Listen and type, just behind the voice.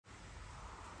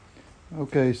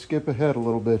Okay, skip ahead a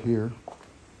little bit here.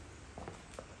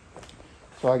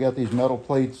 So I got these metal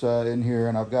plates in here,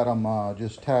 and I've got them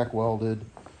just tack welded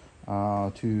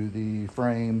to the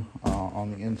frame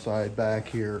on the inside back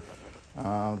here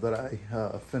that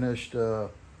I finished. So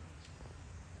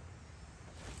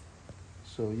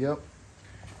yep,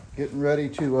 getting ready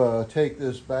to take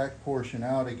this back portion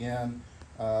out again.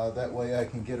 That way I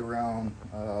can get around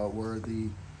where the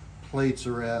plates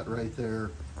are at right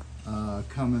there,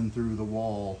 coming through the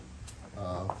wall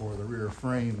for the rear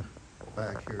frame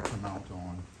back here to mount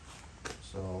on.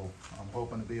 So I'm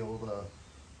hoping to be able to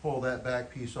pull that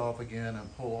back piece off again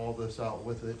and pull all this out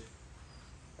with it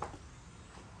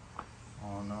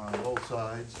on both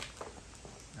sides,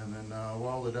 and then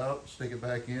weld it up, stick it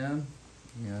back in.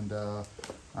 And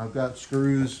I've got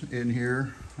screws in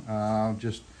here,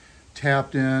 just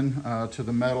tapped in to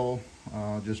the metal,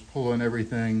 just pulling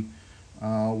everything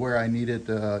where I need it,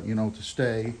 you know, to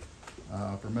stay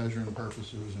for measuring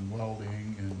purposes and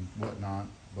welding and whatnot.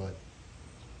 But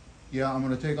yeah, I'm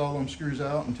going to take all them screws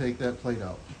out and take that plate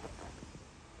out.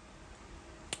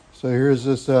 So here's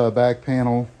this back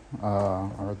panel,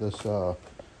 or this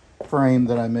frame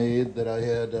that I made that I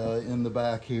had in the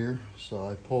back here. So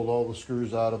I pulled all the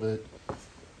screws out of it,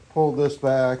 pulled this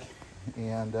back,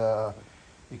 and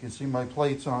you can see my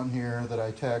plates on here that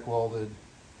I tack welded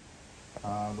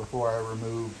before I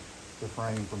removed the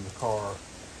frame from the car.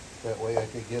 That way I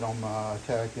could get them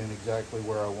tacked in exactly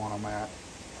where I want them at.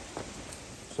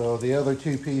 So the other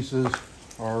two pieces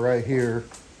are right here.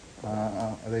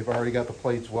 They've already got the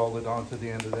plates welded onto the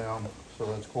end of them. So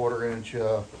that's quarter inch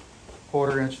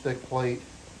thick plate.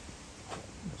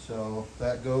 So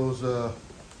that goes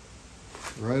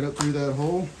right up through that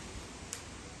hole.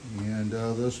 And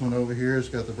this one over here has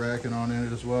got the bracket on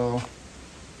it as well.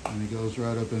 And it goes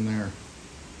right up in there.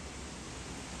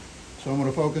 So I'm going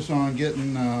to focus on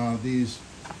getting these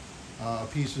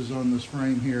pieces on this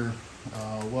frame here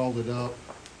welded up,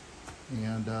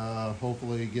 and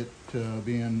hopefully get to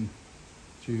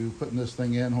putting this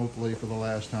thing in, hopefully for the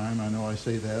last time. I know I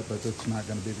say that, but that's not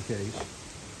going to be the case.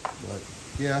 But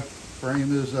yeah,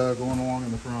 frame is going along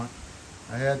in the front.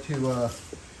 I had to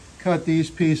cut these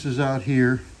pieces out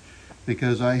here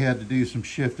because I had to do some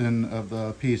shifting of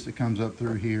the piece that comes up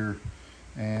through here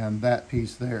and that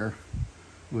piece there,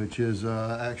 which is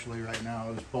actually right now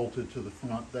is bolted to the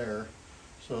front there.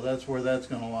 So that's where that's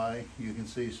going to lie. You can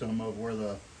see some of where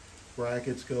the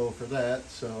brackets go for that.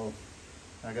 So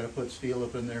I got to put steel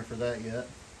up in there for that yet.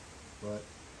 But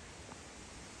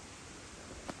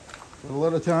a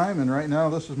lot of time, and right now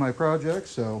this is my project.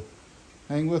 So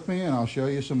hang with me and I'll show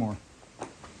you some more.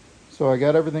 So I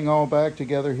got everything all back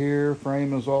together here.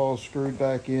 Frame is all screwed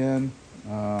back in.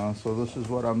 So this is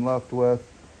what I'm left with.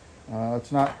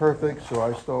 It's not perfect, so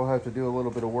I still have to do a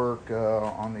little bit of work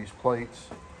on these plates.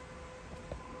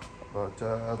 But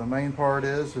the main part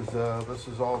is this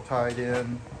is all tied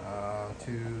in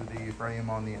to the frame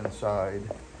on the inside.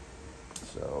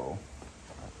 So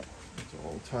it's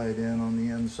all tied in on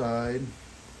the inside.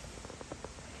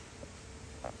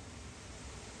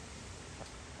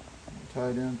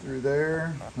 Tied in through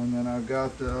there, and then I've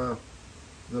got the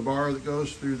bar that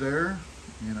goes through there.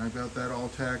 And I've got that all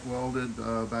tack welded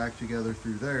back together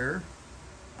through there.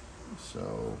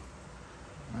 So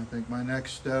I think my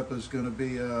next step is going to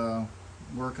be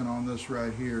working on this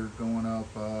right here, going up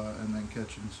and then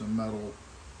catching some metal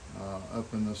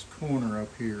up in this corner up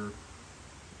here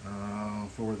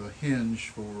for the hinge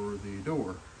for the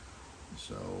door.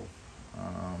 So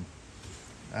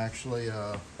actually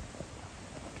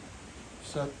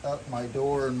set up my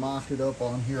door and mocked it up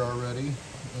on here already,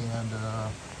 and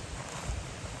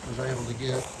was able to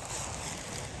get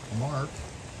a mark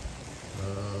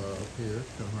up here.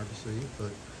 It's kind of hard to see, but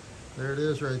there it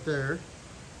is right there.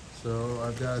 So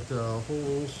I've got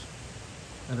holes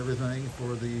and everything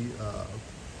for the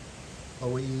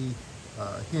OE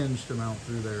hinge to mount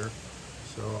through there.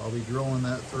 So I'll be drilling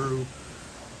that through,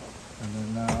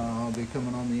 and then I'll be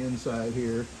coming on the inside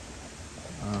here,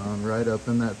 right up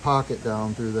in that pocket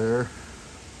down through there.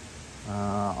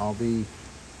 I'll be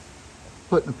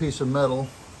putting a piece of metal.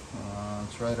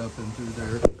 It's right up in through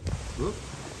there. Whoop.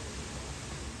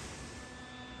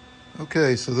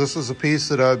 Okay, so this is a piece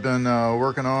that I've been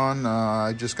working on.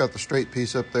 I just got the straight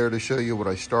piece up there to show you what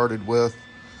I started with.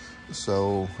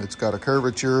 So it's got a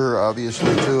curvature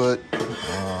obviously to it.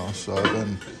 So I've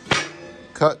been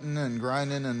cutting and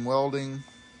grinding and welding.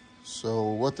 So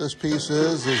what this piece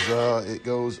is it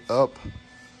goes up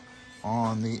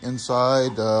on the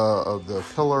inside of the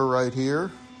pillar right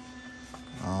here.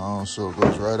 So it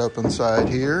goes right up inside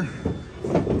here,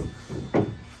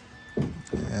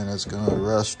 and it's going to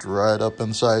rest right up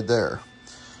inside there.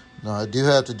 Now I do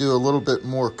have to do a little bit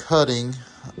more cutting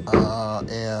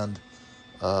and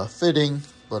fitting,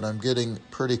 but I'm getting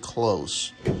pretty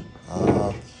close.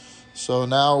 So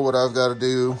now what I've got to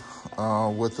do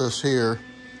with this here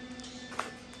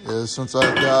is, since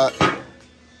I've got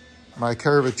my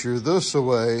curvature this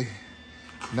way,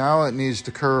 now it needs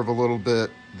to curve a little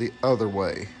bit the other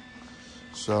way.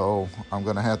 So I'm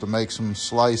going to have to make some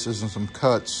slices and some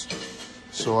cuts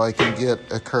so I can get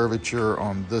a curvature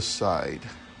on this side.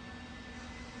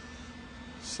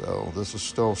 So this is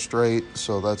still straight,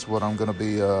 so that's what I'm going to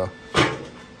be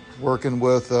working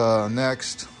with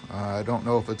next. I don't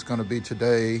know if it's going to be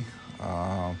today.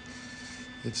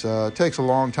 It takes a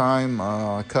long time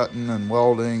cutting and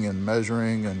welding and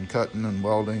measuring and cutting and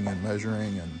welding and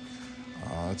measuring, and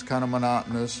it's kind of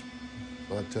monotonous.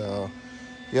 But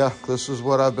yeah, this is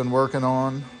what I've been working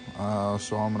on.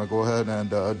 So I'm going to go ahead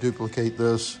and duplicate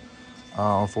this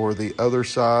for the other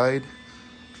side,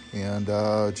 and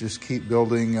just keep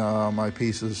building my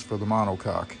pieces for the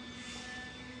monocoque.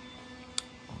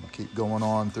 Keep going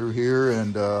on through here,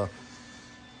 and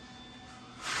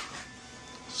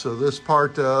so this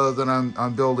part that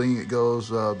I'm building, it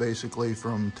goes basically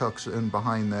from tucks in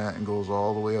behind that and goes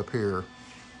all the way up here.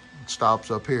 It stops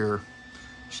up here,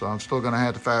 so I'm still going to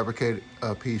have to fabricate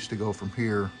a piece to go from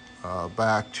here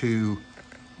back to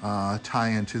tie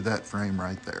into that frame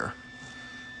right there.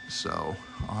 So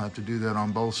I'll have to do that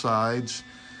on both sides,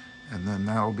 and then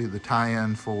that'll be the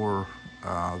tie-in for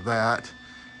that.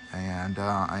 And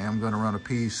I am going to run a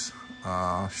piece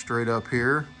straight up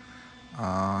here,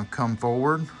 come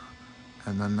forward,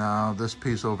 and then this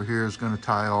piece over here is going to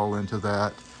tie all into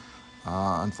that.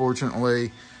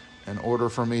 Unfortunately, in order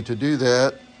for me to do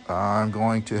that, I'm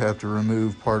going to have to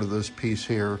remove part of this piece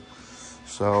here.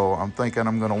 So I'm thinking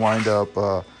I'm going to wind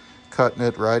up cutting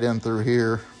it right in through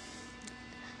here,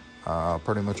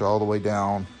 pretty much all the way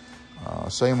down.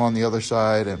 Same on the other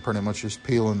side, and pretty much just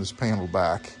peeling this panel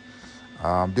back.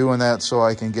 I'm doing that so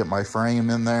I can get my frame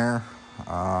in there.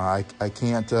 I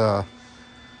can't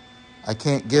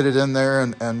get it in there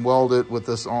and weld it with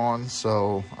this on,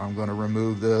 so I'm going to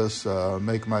remove this,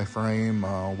 make my frame,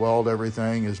 weld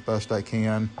everything as best I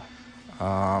can,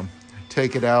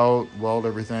 take it out, weld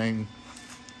everything,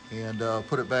 and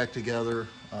put it back together,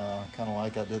 kind of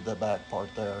like I did the back part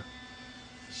there.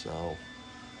 So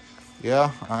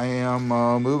yeah, I am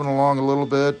moving along a little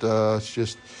bit. It's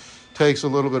just takes a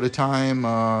little bit of time,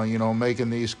 you know, making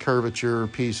these curvature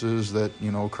pieces that,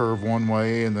 you know, curve one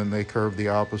way and then they curve the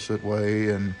opposite way,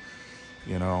 and,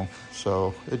 you know,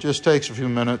 so it just takes a few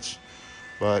minutes.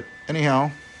 But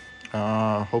anyhow,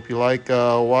 hope you like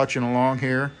watching along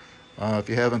here. If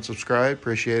you haven't subscribed,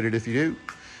 appreciate it if you do.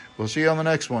 We'll see you on the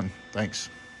next one. Thanks.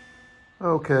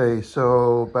 Okay,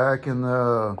 so back in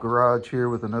the garage here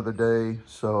with another day.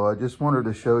 So I just wanted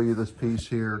to show you this piece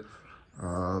here.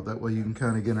 That way you can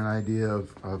kind of get an idea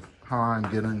of how I'm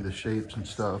getting the shapes and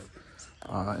stuff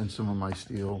in some of my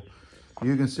steel.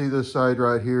 You can see this side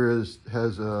right here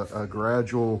has a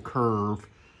gradual curve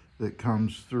that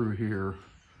comes through here.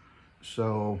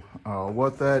 So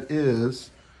what that is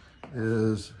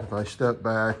if I step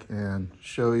back and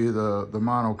show you the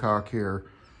monocoque here.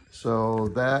 So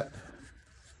that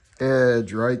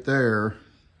edge right there,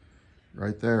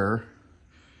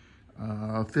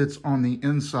 fits on the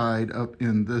inside up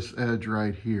in this edge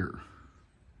right here.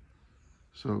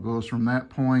 So it goes from that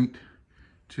point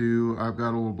to, I've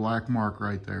got a little black mark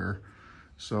right there.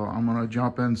 So I'm gonna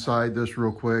jump inside this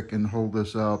real quick and hold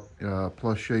this up,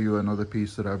 plus show you another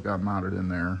piece that I've got mounted in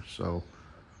there. So,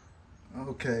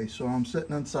 okay, so I'm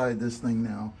sitting inside this thing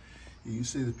now. You can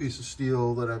see the piece of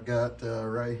steel that I've got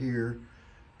right here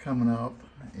coming up,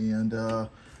 and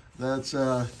that's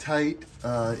tight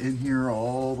in here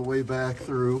all the way back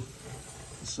through.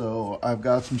 So I've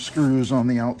got some screws on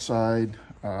the outside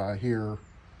here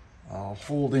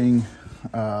holding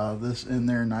this in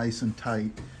there nice and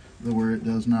tight where it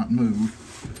does not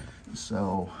move.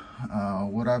 So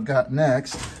what I've got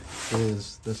next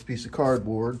is this piece of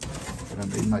cardboard that I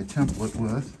made my template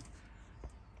with.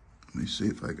 Let me see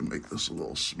if I can make this a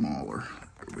little smaller.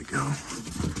 There we go.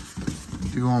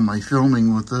 I do all my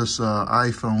filming with this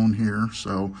iPhone here.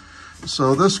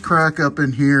 So this crack up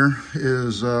in here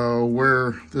is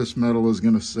where this metal is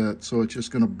going to sit. So it's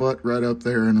just going to butt right up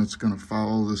there, and it's going to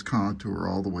follow this contour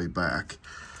all the way back.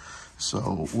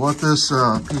 So what this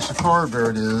piece of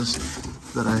cardboard is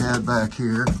that I had back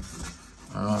here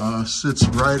sits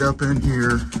right up in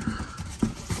here.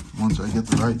 Once I get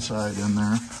the right side in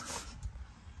there,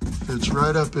 it's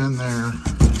right up in there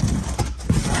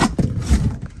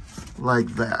like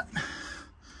that.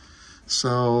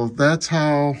 So that's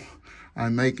how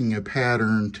I'm making a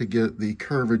pattern to get the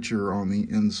curvature on the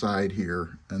inside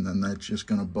here, and then that's just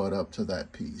going to butt up to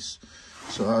that piece.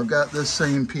 So I've got this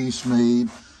same piece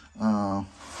made for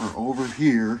over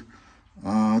here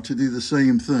to do the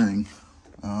same thing.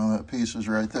 That piece is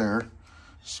right there.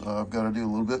 So I've got to do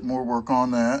a little bit more work on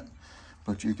that.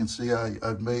 But you can see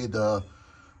I've made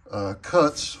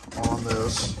cuts on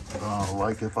this,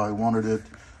 like if I wanted it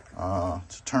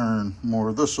to turn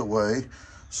more this way,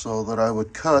 so that I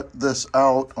would cut this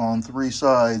out on 3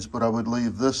 sides, but I would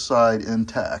leave this side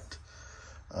intact.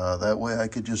 That way I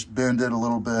could just bend it a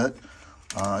little bit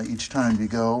each time you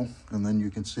go, and then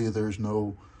you can see there's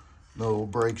no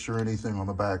breaks or anything on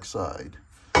the back side.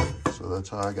 So that's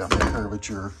how I got my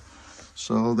curvature.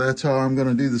 So that's how I'm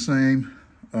gonna do the same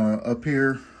up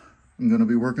here. I'm gonna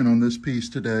be working on this piece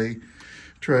today,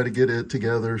 try to get it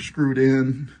together, screwed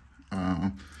in,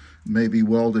 maybe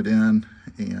welded in,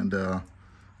 and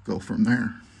go from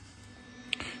there.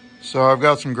 So I've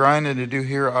got some grinding to do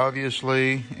here,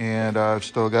 obviously, and I've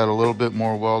still got a little bit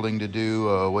more welding to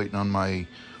do, waiting on my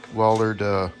welder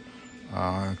to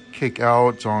kick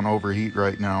out. It's on overheat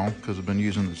right now because I've been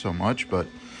using it so much, but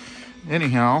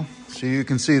anyhow, so you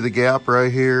can see the gap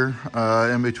right here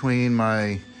in between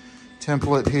my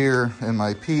template here and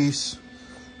my piece.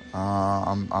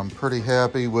 I'm pretty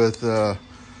happy with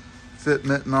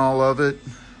fitment and all of it.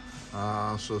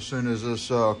 So as soon as this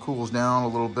cools down a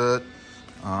little bit,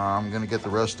 I'm going to get the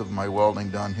rest of my welding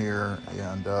done here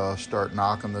and start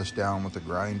knocking this down with the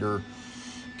grinder,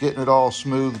 getting it all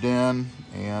smoothed in,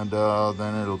 and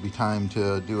then it'll be time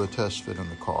to do a test fit in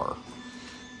the car.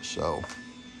 So,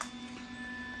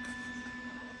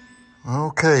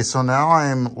 okay, so now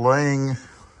I'm laying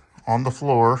on the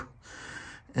floor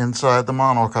inside the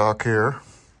monocoque here,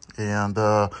 and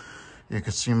you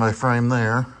can see my frame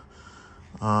there.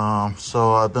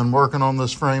 So I've been working on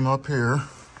this frame up here.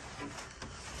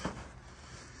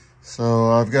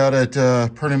 So I've got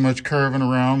it pretty much curving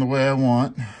around the way I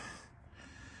want,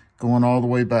 going all the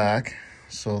way back.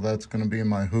 So that's going to be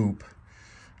my hoop.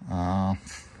 Got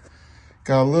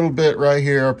a little bit right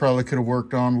here I probably could have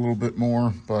worked on a little bit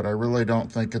more, but I really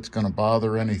don't think it's going to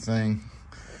bother anything.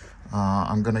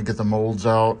 I'm going to get the molds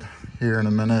out here in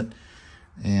a minute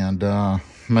and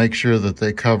make sure that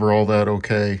they cover all that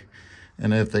okay.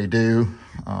 And if they do,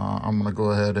 I'm going to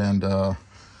go ahead and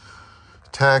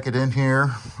tack it in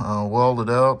here, weld it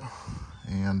up,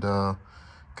 and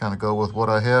kind of go with what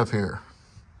I have here.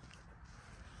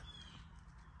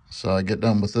 So I get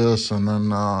done with this, and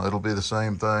then it'll be the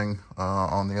same thing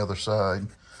on the other side.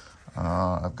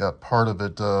 I've got part of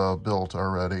it built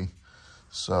already.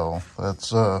 So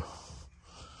that's, I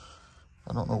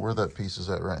don't know where that piece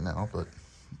is at right now, but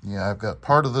yeah, I've got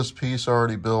part of this piece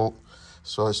already built.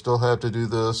 So I still have to do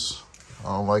this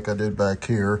like I did back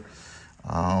here.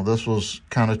 This was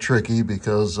kind of tricky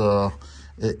because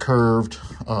it curved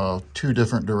 2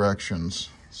 different directions.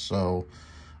 So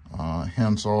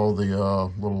hence all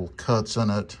the little cuts in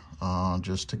it,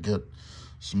 just to get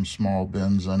some small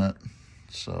bends in it.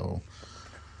 So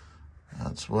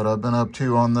that's what I've been up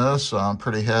to on this. I'm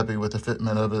pretty happy with the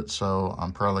fitment of it, so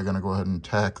I'm probably going to go ahead and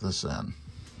tack this in.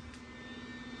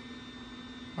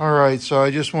 All right, so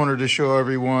I just wanted to show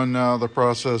everyone the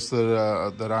process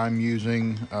that I'm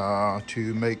using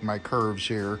to make my curves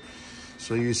here.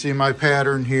 So you see my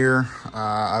pattern here.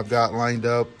 I've got lined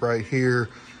up right here,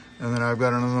 and then I've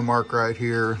got another mark right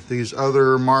here. These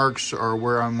other marks are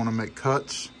where I'm going to make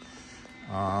cuts,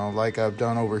 like I've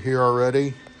done over here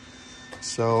already.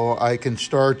 So I can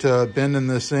start bending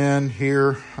this in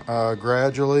here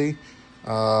gradually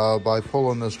by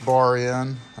pulling this bar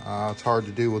in. It's hard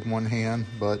to do with one hand,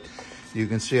 but you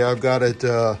can see I've got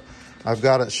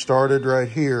it started right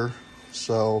here.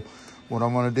 So what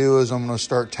I'm going to do is I'm going to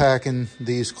start tacking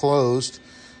these closed.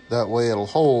 That way it'll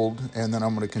hold, and then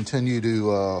I'm going to continue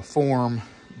to form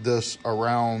this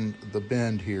around the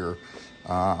bend here.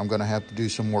 I'm going to have to do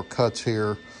some more cuts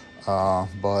here,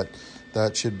 but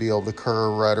that should be able to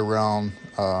curve right around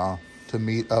to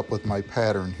meet up with my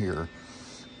pattern here.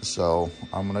 So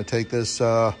I'm going to take this,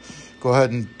 go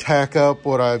ahead and tack up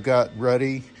what I've got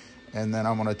ready, and then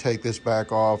I'm going to take this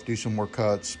back off, do some more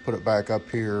cuts, put it back up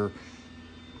here.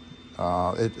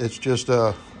 It's just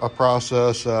a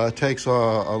process. It takes a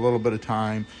little bit of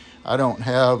time. I don't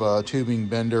have a tubing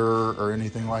bender or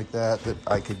anything like that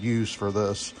I could use for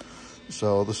this.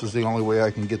 So this is the only way I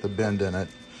can get the bend in it.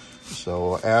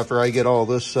 So after I get all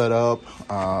this set up,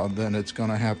 then it's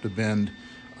going to have to bend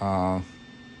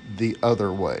the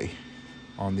other way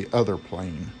on the other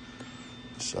plane.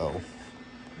 So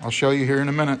I'll show you here in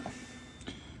a minute.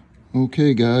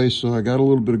 Okay guys, so I got a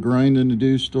little bit of grinding to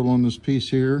do still on this piece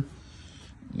here,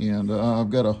 and I've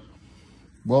got to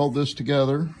weld this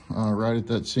together right at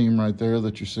that seam right there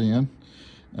that you're seeing,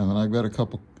 and then I've got a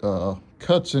couple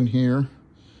cuts in here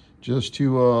just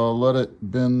to let it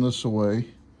bend this away.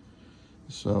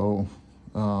 So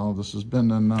this is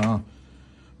bending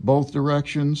both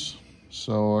directions.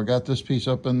 So I got this piece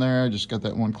up in there. I just got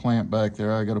that one clamp back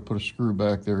there. I got to put a screw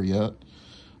back there yet.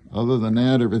 Other than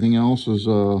that, everything else is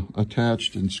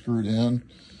attached and screwed in.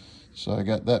 So I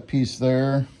got that piece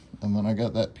there, and then I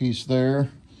got that piece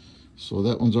there. So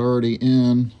that one's already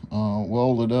in,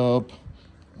 welded up,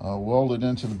 welded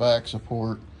into the back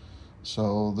support.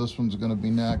 So this one's going to be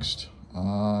next.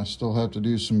 I still have to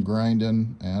do some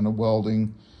grinding and a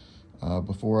welding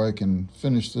before I can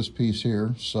finish this piece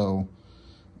here. So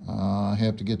I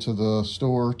have to get to the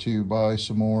store to buy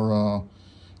some more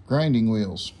grinding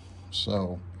wheels.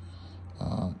 So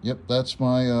yep, that's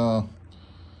my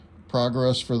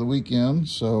progress for the weekend.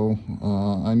 So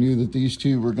I knew that these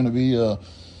two were going to be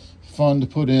fun to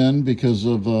put in because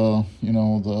of you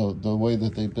know, the way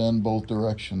that they bend both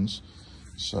directions.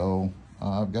 So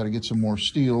I've got to get some more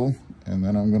steel, and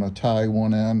then I'm going to tie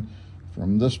one end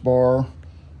from this bar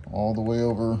all the way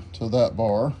over to that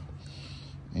bar.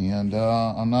 And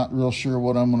I'm not real sure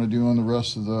what I'm going to do on the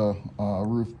rest of the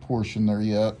roof portion there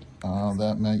yet.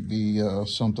 That might be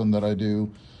something that I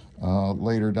do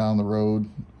later down the road,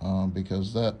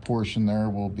 because that portion there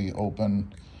will be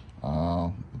open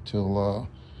till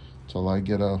I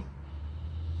get a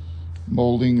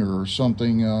molding or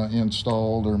something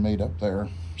installed or made up there.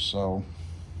 So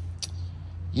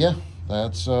yeah,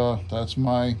 that's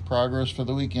my progress for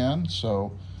the weekend.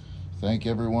 So thank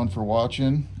everyone for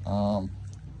watching.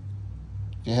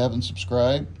 If you haven't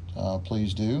subscribed,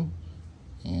 please do,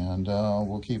 and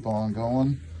we'll keep on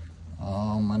going.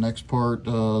 My next part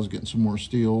is getting some more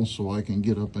steel so I can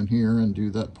get up in here and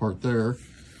do that part there.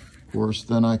 Of course,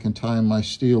 then I can tie my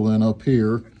steel in up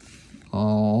here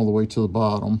all the way to the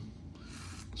bottom.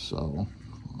 So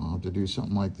I'll have to do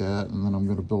something like that, and then I'm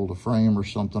going to build a frame or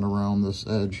something around this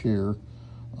edge here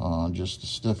just to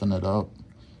stiffen it up,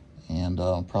 and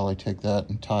probably take that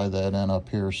and tie that in up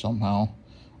here somehow,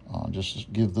 just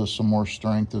to give this some more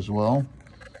strength as well.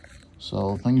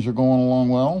 So things are going along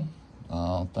well.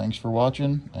 Thanks for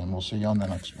watching, and we'll see you on the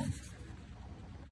next one.